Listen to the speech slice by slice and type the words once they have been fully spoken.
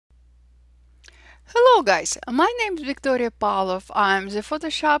Hello guys, my name is Victoria Pavlov. I'm the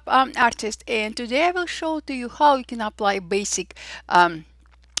Photoshop artist, and today I will show to you how you can apply basic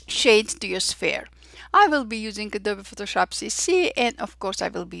shades to your sphere. I will be using Adobe Photoshop CC, and of course I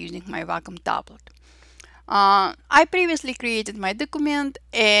will be using my Wacom tablet. I previously created my document,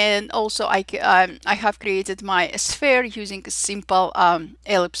 and also I have created my sphere using a simple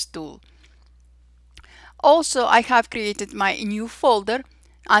ellipse tool. Also, I have created my new folder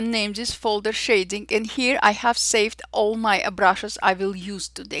and named this folder shading, and here I have saved all my brushes I will use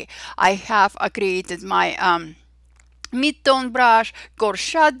today. I have created my mid-tone brush, core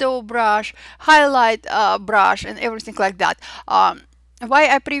shadow brush, highlight brush, and everything like that. Why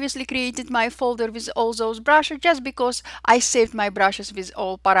I previously created my folder with all those brushes? Just because I saved my brushes with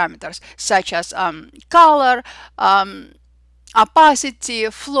all parameters such as color, opacity,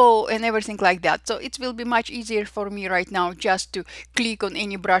 flow, and everything like that. So it will be much easier for me right now just to click on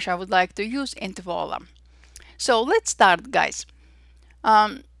any brush I would like to use, and voila. So let's start, guys.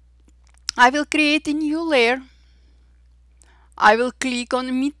 I will create a new layer. I will click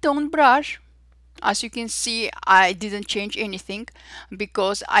on mid-tone brush. As you can see, I didn't change anything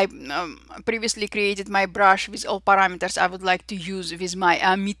because I previously created my brush with all parameters I would like to use with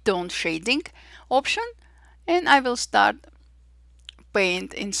my mid-tone shading option, and I will start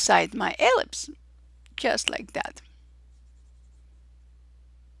paint inside my ellipse, just like that.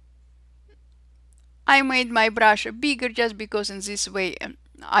 I made my brush bigger just because in this way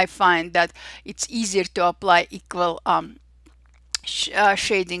I find that it's easier to apply equal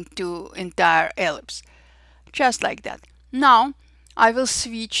shading to entire ellipse, just like that. Now I will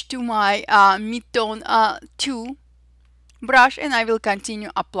switch to my mid-tone 2 brush, and I will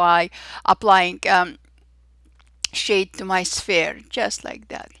continue applying shade to my sphere, just like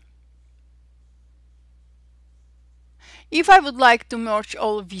that. If I would like to merge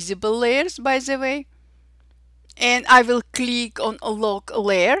all visible layers, by the way, and I will click on lock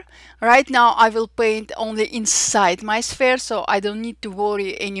layer. Right now I will paint only inside my sphere, so I don't need to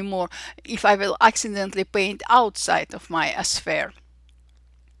worry anymore if I will accidentally paint outside of my sphere.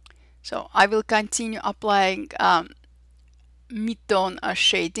 So I will continue applying mid-tone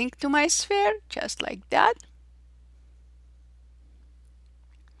shading to my sphere, just like that.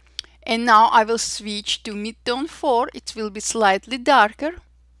 And now I will switch to mid-tone 4. It will be slightly darker.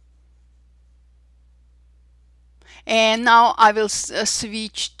 And now I will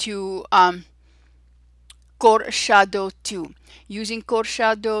switch to core shadow 2. Using core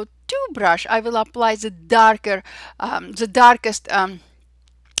shadow 2 brush, I will apply the darkest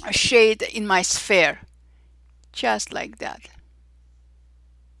shade in my sphere, just like that.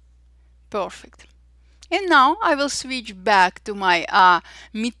 Perfect. And now I will switch back to my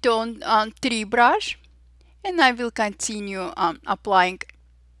mid-tone 3 brush, and I will continue applying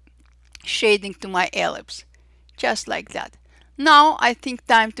shading to my ellipse, just like that. Now I think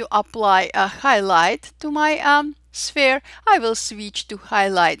time to apply a highlight to my sphere. I will switch to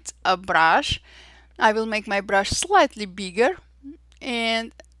highlight a brush. I will make my brush slightly bigger,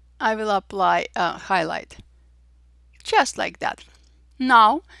 and I will apply a highlight, just like that.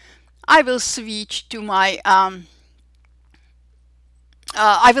 Now I will switch to my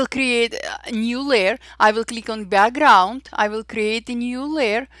I will create a new layer. I will click on background. I will create a new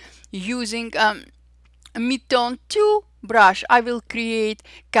layer using mid-tone 2 brush. I will create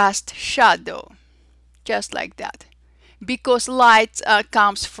cast shadow, just like that. Because light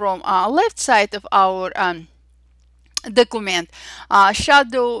comes from left side of our document,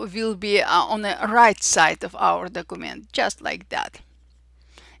 shadow will be on the right side of our document, just like that.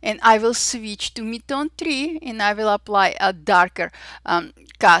 And I will switch to mid-tone 3, and I will apply a darker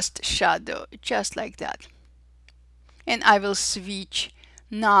cast shadow, just like that. And I will switch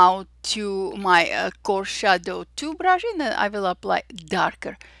now to my core shadow 2 brush, and then I will apply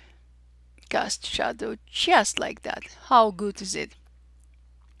darker cast shadow, just like that. How good is it?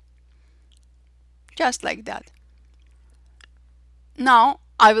 Just like that. Now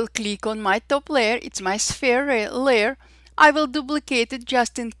I will click on my top layer. It's my sphere layer. I will duplicate it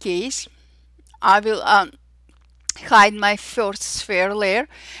just in case. I will hide my first sphere layer,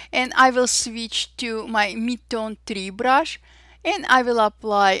 and I will switch to my mid-tone 3 brush, and I will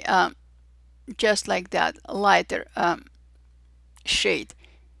apply just like that lighter shade.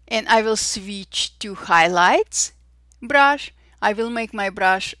 And I will switch to highlights brush. I will make my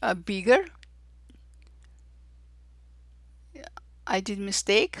brush bigger. I did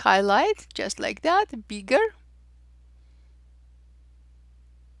mistake, highlight, just like that, bigger.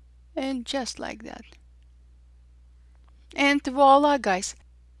 And just like that. And voila, guys.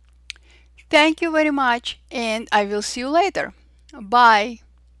 Thank you very much, and I will see you later. Bye.